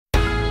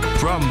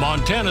From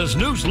Montana's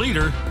news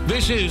leader,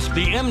 this is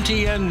the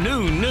MTN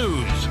Noon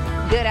News.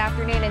 Good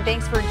afternoon and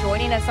thanks for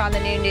joining us on the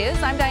Noon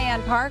News. I'm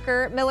Diane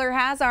Parker. Miller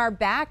has our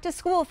back to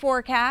school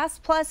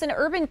forecast, plus an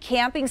urban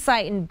camping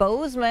site in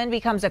Bozeman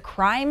becomes a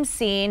crime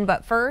scene.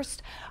 But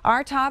first,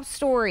 our top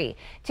story.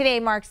 Today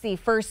marks the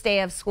first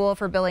day of school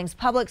for Billings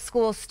public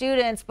school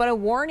students, but a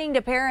warning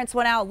to parents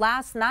went out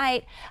last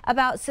night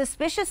about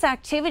suspicious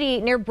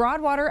activity near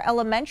Broadwater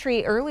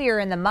Elementary earlier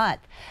in the month.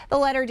 The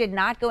letter did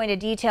not go into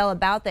detail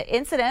about the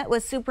incident,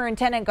 with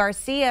Superintendent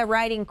Garcia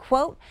writing,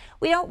 quote,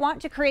 "We don't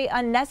want to create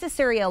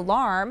unnecessary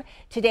alarm.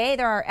 Today,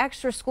 there are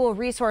extra school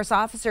resource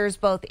officers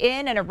both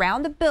in and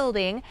around the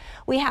building.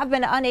 We have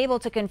been unable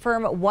to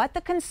confirm what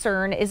the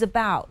concern is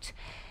about."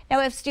 Now,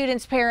 if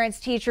students, parents,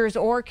 teachers,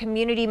 or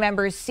community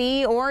members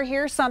see or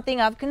hear something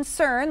of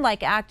concern,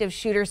 like active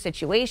shooter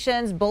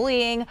situations,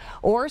 bullying,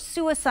 or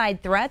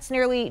suicide threats,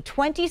 nearly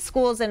 20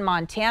 schools in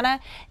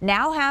Montana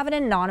now have an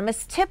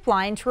anonymous tip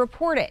line to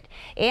report it.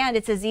 And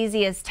it's as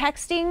easy as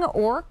texting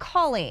or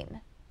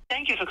calling.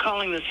 Thank you for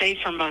calling the Safe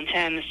from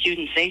Montana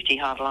Student Safety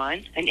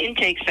Hotline. An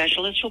intake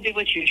specialist will be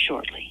with you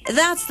shortly.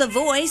 That's the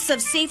voice of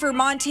Safer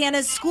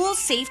Montana's School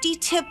Safety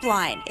Tip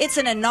Line. It's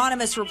an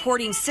anonymous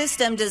reporting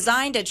system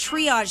designed to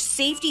triage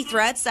safety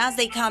threats as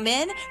they come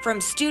in from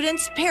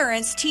students,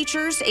 parents,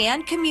 teachers,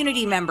 and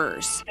community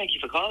members. Thank you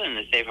for calling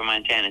the Safer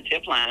Montana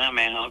Tip Line. How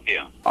may I help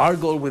you? Our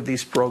goal with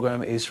this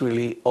program is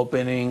really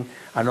opening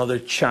another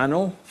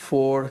channel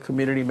for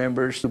community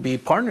members to be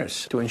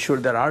partners to ensure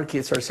that our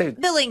kids are safe.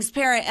 Billings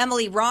parent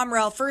Emily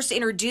Romrell first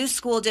introduced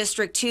School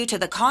District 2 to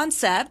the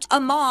concept, a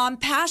mom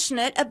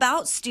passionate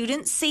about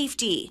student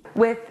safety.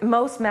 With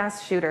most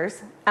mass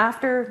shooters,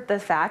 after the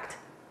fact,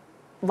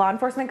 law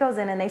enforcement goes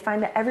in and they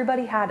find that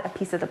everybody had a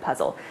piece of the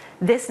puzzle.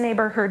 This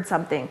neighbor heard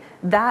something.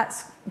 That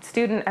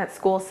student at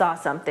school saw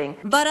something.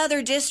 But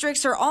other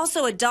districts are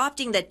also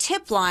adopting the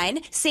tip line.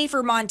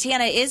 Safer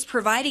Montana is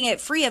providing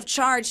it free of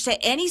charge to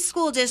any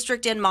school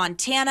district in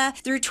Montana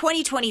through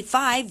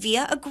 2025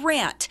 via a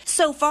grant.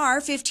 So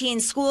far, 15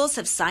 schools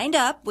have signed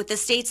up, with the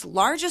state's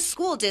largest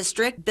school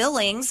district,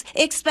 Billings,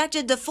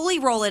 expected to fully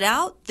roll it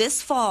out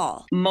this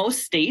fall.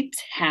 Most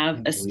states have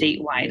a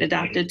statewide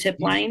adopted tip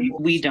line.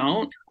 We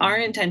don't. Our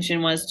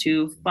intention was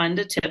to fund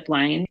a tip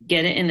line,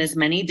 get it in as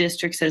many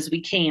districts as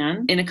we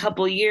can. In a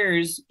couple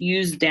years,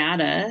 use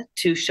data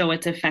to show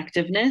its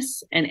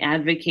effectiveness and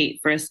advocate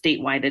for a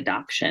statewide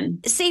adoption.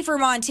 Safer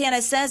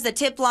Montana says the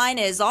tip line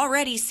is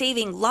already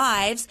saving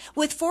lives,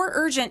 with 4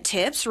 urgent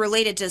tips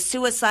related to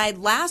suicide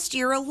last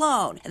year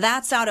alone.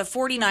 That's out of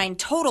 49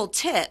 total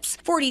tips.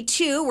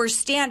 42 were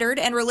standard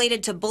and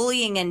related to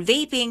bullying and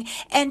vaping,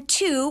 and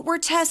 2 were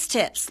test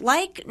tips,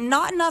 like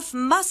not enough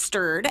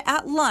mustard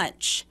at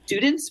lunch.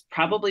 Students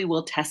probably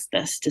will test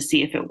this to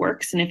see if it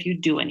works and if you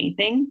do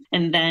anything,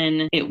 and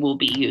then it will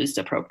be used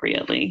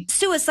appropriately.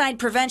 Suicide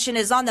prevention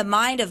is on the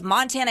mind of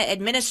Montana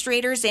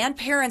administrators and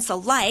parents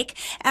alike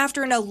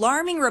after an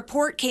alarming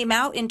report came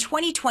out in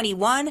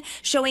 2021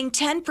 showing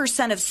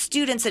 10% of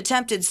students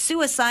attempted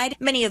suicide.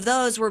 Many of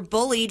those were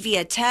bullied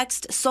via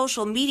text,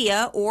 social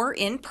media, or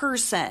in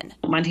person.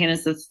 Montana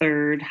is the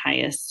 3rd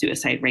highest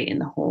suicide rate in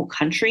the whole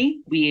country.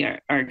 We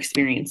are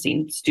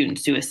experiencing student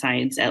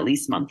suicides at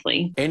least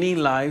monthly. Any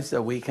lives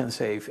that we can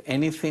save,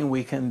 anything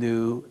we can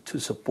do to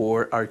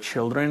support our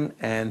children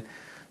and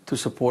to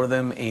support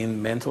them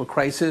in mental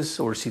crisis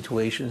or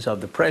situations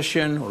of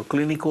depression or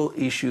clinical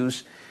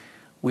issues,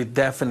 we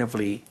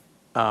definitely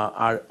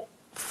are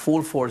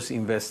full force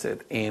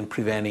invested in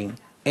preventing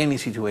any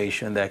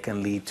situation that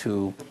can lead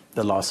to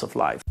the loss of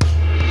life.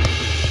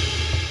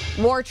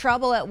 More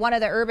trouble at one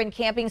of the urban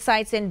camping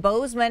sites in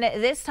Bozeman,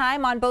 this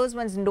time on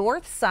Bozeman's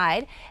north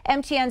side.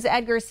 MTN's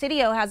Edgar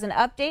Cidio has an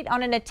update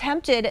on an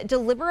attempted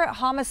deliberate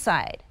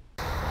homicide.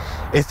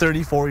 A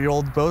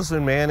 34-year-old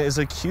Bozeman man is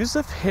accused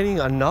of hitting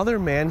another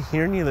man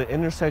here near the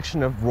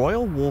intersection of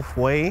Royal Wolf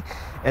Way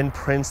and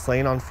Prince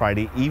Lane on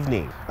Friday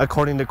evening.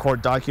 According to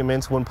court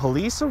documents, when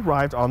police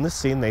arrived on the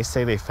scene, they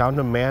say they found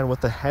a man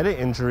with a head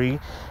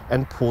injury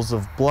and pools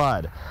of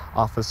blood.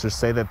 Officers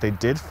say that they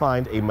did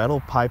find a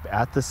metal pipe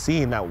at the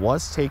scene that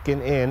was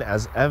taken in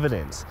as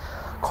evidence.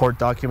 Court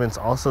documents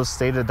also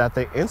stated that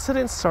the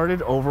incident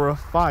started over a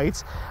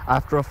fight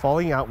after a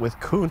falling out with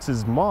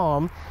Kuntz's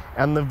mom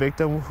and the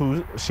victim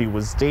who she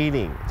was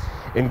dating.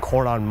 In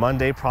court on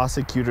Monday,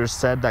 prosecutors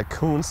said that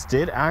Kuntz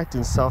did act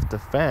in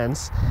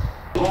self-defense.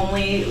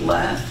 Only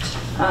left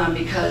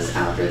because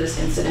after this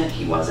incident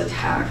he was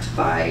attacked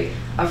by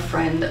a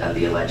friend of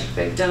the alleged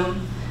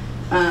victim.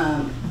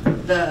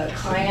 The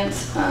client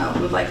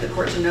would like the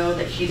court to know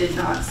that he did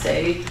not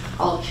say,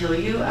 "I'll kill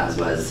you," as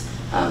was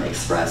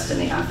expressed in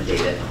the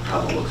affidavit of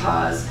probable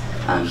cause.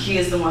 He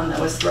is the one that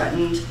was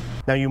threatened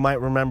Now, you might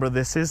remember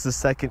this is the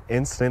second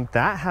incident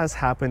that has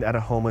happened at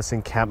a homeless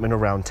encampment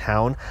around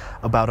town.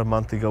 About a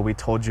month ago, we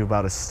told you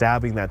about a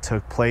stabbing that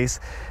took place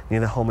near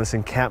the homeless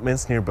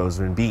encampments near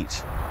Bozeman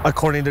Beach.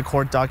 According to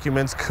court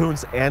documents,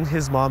 Kuntz and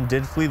his mom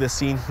did flee the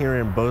scene here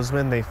in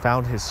Bozeman. They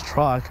found his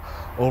truck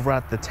over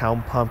at the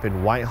town pump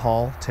in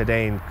Whitehall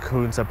today, and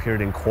Kuntz appeared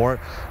in court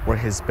where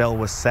his bail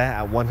was set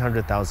at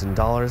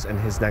 $100,000, and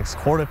his next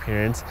court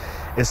appearance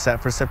is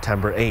set for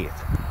September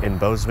 8th. In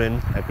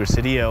Bozeman, Edgar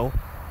Cidio,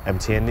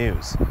 MTN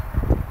News.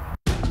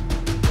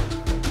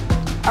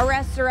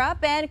 Arrests are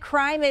up and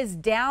crime is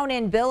down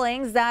in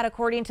Billings. That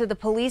according to the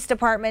police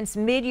department's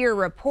mid-year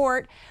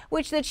report,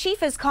 which the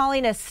chief is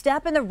calling a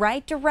step in the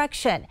right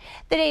direction.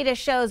 The data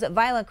shows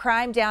violent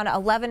crime down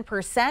 11%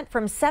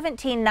 from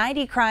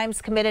 1,790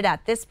 crimes committed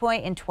at this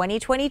point in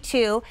 2022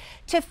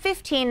 to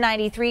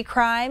 1,593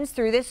 crimes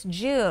through this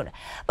June.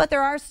 But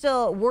there are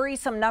still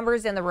worrisome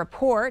numbers in the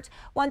report.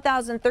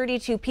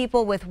 1,032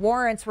 people with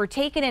warrants were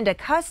taken into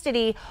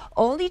custody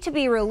only to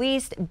be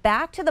released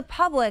back to the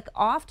public,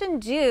 often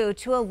due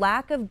to a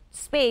lack of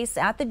space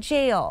at the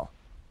jail.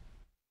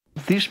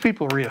 These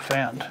people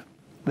reoffend.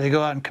 They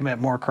go out and commit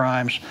more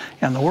crimes,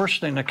 and the worst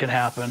thing that can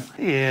happen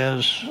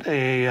is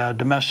a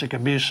domestic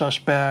abuse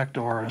suspect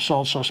or an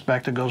assault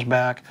suspect that goes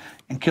back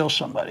and kills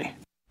somebody.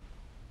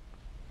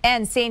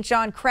 And St.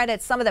 John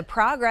credits some of the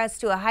progress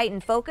to a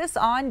heightened focus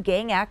on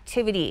gang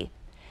activity.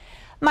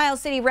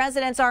 Miles City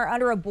residents are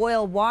under a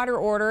boil water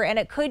order, and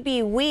it could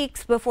be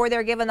weeks before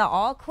they're given the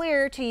all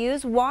clear to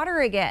use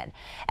water again.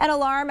 An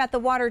alarm at the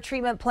water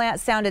treatment plant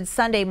sounded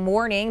Sunday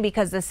morning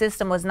because the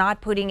system was not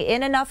putting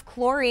in enough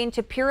chlorine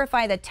to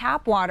purify the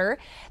tap water.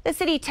 The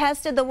city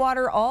tested the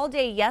water all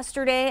day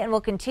yesterday and will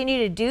continue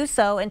to do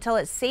so until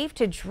it's safe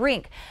to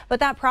drink.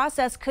 But that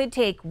process could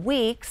take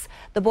weeks.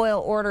 The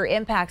boil order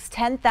impacts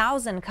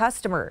 10,000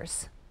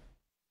 customers.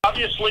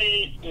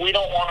 Obviously, we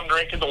don't want them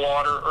drinking the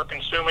water or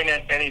consuming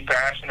it in any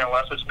fashion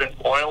unless it's been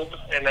boiled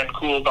and then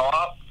cooled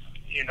off.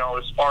 You know,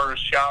 as far as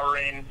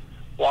showering,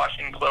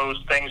 washing clothes,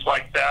 things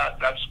like that,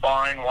 that's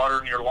fine.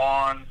 Watering your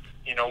lawn,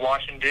 you know,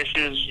 washing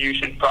dishes, you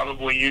should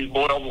probably use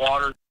boiled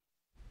water.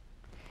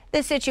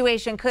 This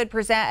situation could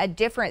present a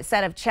different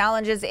set of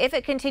challenges if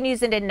it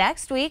continues into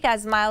next week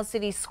as Miles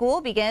City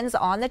School begins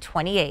on the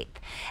 28th.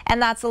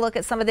 And that's a look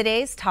at some of the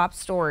day's top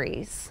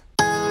stories.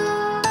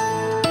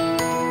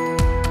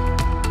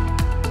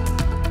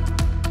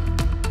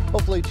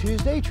 Hopefully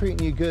Tuesday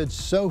treating you good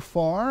so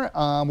far.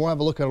 We'll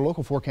have a look at our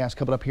local forecast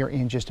coming up here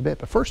in just a bit.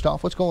 But first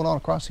off, what's going on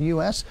across the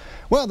U.S.?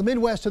 Well, the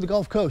Midwest to the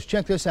Gulf Coast.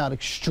 Check this out.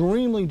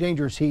 Extremely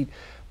dangerous heat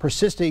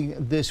persisting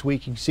this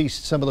week. You can see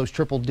some of those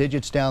triple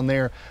digits down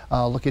there.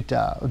 Look at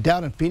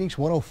down in Phoenix,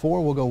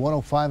 104. We'll go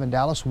 105 in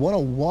Dallas,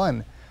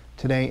 101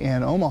 today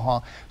in Omaha.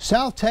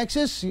 South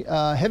Texas,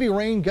 heavy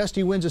rain,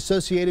 gusty winds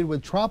associated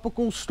with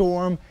Tropical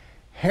Storm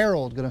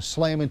Harold going to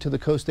slam into the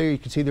coast there. You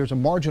can see there's a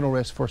marginal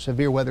risk for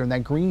severe weather in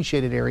that green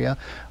shaded area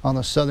on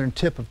the southern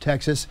tip of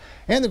Texas.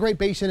 And the Great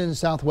Basin in the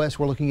southwest,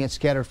 we're looking at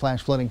scattered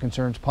flash flooding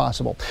concerns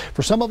possible.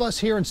 For some of us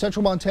here in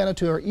central Montana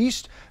to our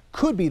east,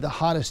 could be the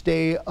hottest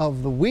day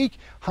of the week.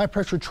 High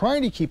pressure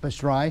trying to keep us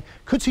dry.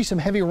 Could see some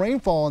heavy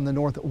rainfall in the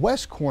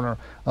northwest corner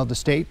of the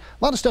state.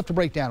 A lot of stuff to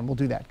break down. We'll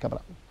do that coming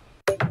up.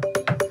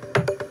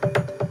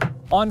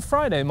 On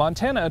Friday,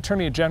 Montana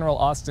Attorney General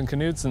Austin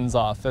Knudson's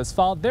office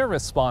filed their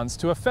response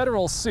to a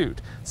federal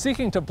suit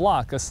seeking to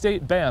block a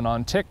state ban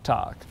on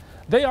TikTok.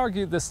 They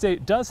argued the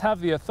state does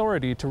have the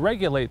authority to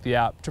regulate the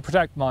app to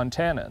protect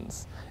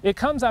Montanans. It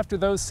comes after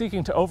those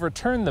seeking to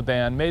overturn the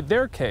ban made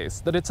their case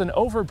that it's an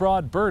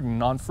overbroad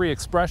burden on free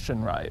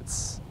expression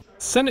rights.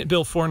 Senate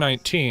Bill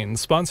 419,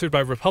 sponsored by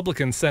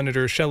Republican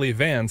Senator Shelley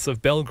Vance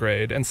of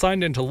Belgrade and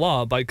signed into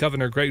law by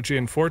Governor Greg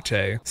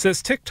Gianforte,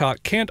 says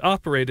TikTok can't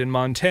operate in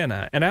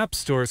Montana and app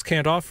stores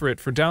can't offer it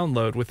for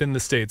download within the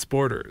state's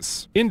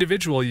borders.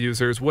 Individual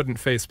users wouldn't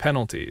face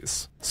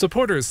penalties.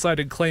 Supporters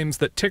cited claims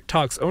that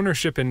TikTok's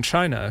ownership in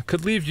China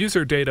could leave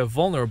user data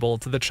vulnerable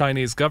to the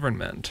Chinese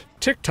government.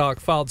 TikTok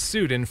filed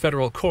suit in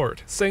federal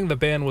court, saying the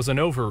ban was an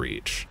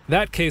overreach.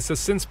 That case has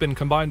since been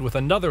combined with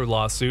another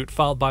lawsuit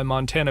filed by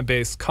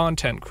Montana-based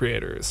content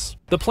creators.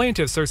 The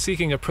plaintiffs are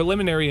seeking a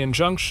preliminary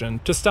injunction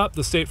to stop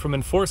the state from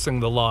enforcing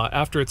the law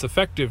after its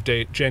effective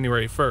date,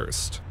 January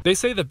 1st. They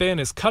say the ban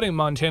is cutting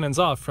Montanans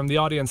off from the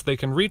audience they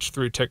can reach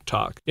through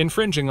TikTok,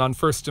 infringing on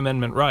First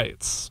Amendment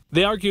rights.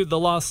 They argued the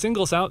law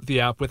singles out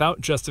the app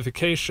without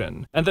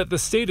justification, and that the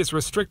state is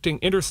restricting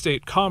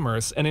interstate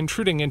commerce and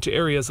intruding into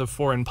areas of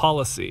foreign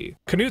policy.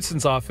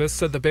 Knudson's office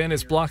said the ban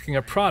is blocking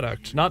a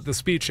product, not the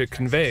speech it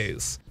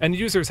conveys, and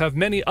users have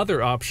many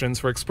other options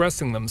for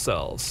expressing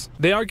themselves.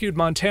 They argued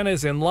Montana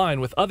is in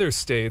line with other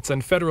states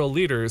and federal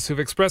leaders who've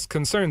expressed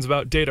concerns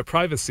about data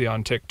privacy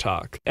on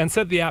TikTok, and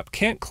said the app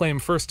can't claim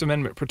First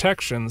Amendment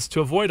protections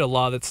to avoid a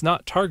law that's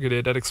not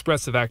targeted at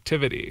expressive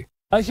activity.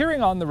 A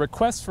hearing on the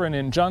request for an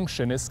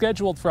injunction is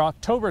scheduled for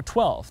October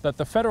 12th at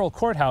the federal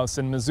courthouse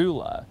in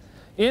Missoula.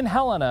 In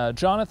Helena,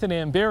 Jonathan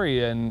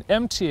Amberian,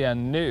 MTN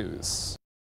News.